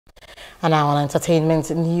And now on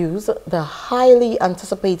entertainment news, the highly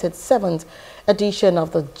anticipated 7th edition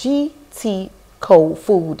of the GTCO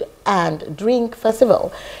Food and Drink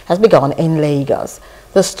Festival has begun in Lagos.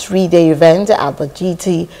 This 3-day event at the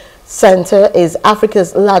GTCentre is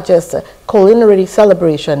Africa's largest culinary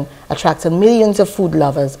celebration, attracting millions of food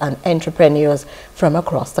lovers and entrepreneurs from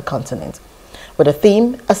across the continent. With a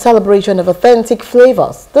theme, a celebration of authentic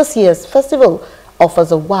flavors, this year's festival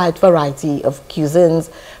offers a wide variety of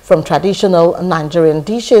cuisines, from traditional Nigerian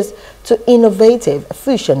dishes to innovative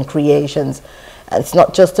fusion creations. And it's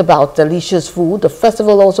not just about delicious food. The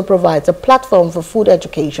festival also provides a platform for food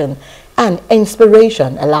education and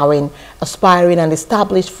inspiration, allowing aspiring and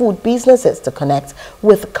established food businesses to connect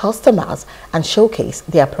with customers and showcase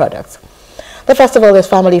their products. The festival is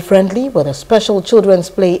family-friendly with a special children's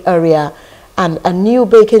play area and a new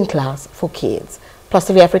baking class for kids. Plus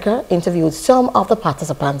TV Africa interviewed some of the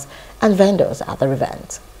participants and vendors at the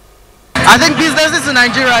event. I think businesses in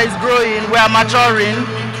Nigeria is growing, we are maturing.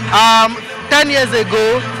 10 years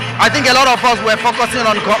ago, I think a lot of us were focusing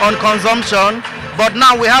on consumption, but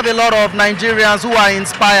now we have a lot of Nigerians who are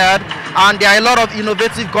inspired, and there are a lot of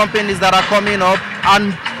innovative companies that are coming up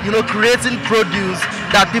and creating produce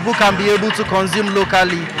that people can be able to consume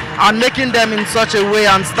locally and making them in such a way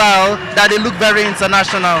and style that they look very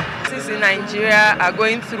international. In Nigeria are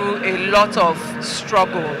going through a lot of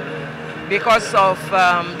struggle because of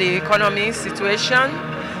the economy situation,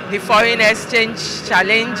 the foreign exchange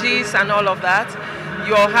challenges and all of that.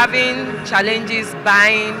 You're having challenges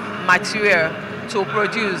buying material to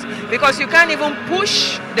produce because you can't even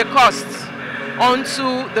push the costs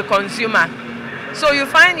onto the consumer. So you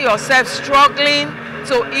find yourself struggling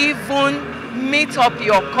to even meet up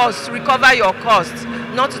your costs, recover your costs,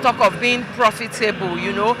 not to talk of being profitable,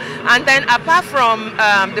 And then apart from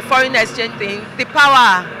the foreign exchange thing, the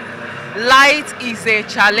power, light is a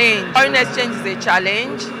challenge. Foreign exchange is a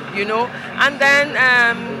challenge, And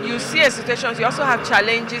then you see a situation, you also have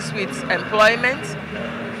challenges with employment.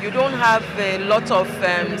 You don't have a lot of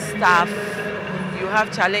staff. You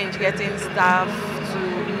have challenge getting staff to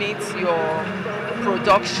meet your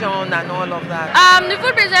production and all of that. The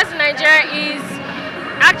food business in Nigeria is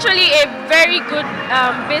actually a very good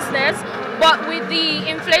business, but with the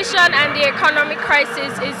inflation and the economic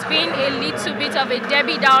crisis, it's been a little bit of a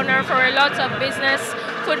Debbie Downer for a lot of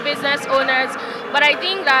food business owners. But I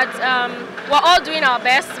think that we're all doing our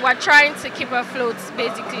best. We're trying to keep afloat,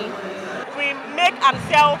 basically. We make and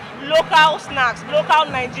sell local snacks, local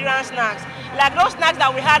Nigerian snacks, like those snacks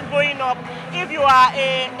that we had growing up. If you are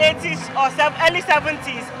a 80s or early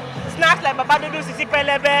 70s, snacks like babadodo, sisi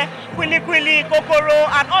pelebe, kwili kwili, kokoro,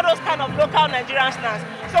 and all those kind of local Nigerian snacks.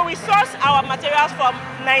 So we source our materials from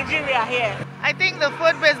Nigeria here. I think the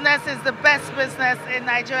food business is the best business in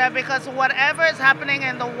Nigeria because whatever is happening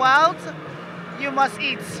in the world, you must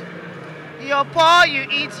eat. You're poor, you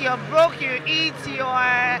eat. You're broke, you eat.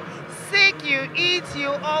 You're sick, you eat. You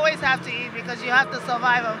always have to eat because you have to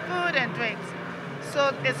survive on food and drinks.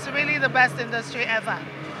 So it's really the best industry ever.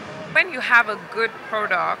 When you have a good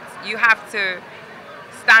product, you have to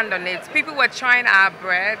stand on it. People were trying our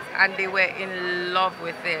bread and they were in love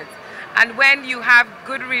with it. And when you have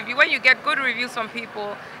good review, when you get good reviews from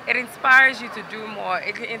people, it inspires you to do more.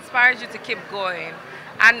 It inspires you to keep going.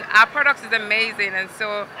 And our product is amazing, and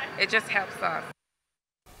so it just helps us.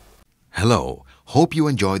 Hello, hope you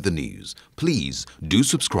enjoyed the news. Please do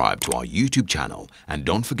subscribe to our YouTube channel and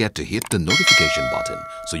don't forget to hit the notification button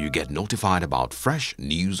so you get notified about fresh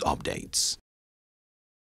news updates.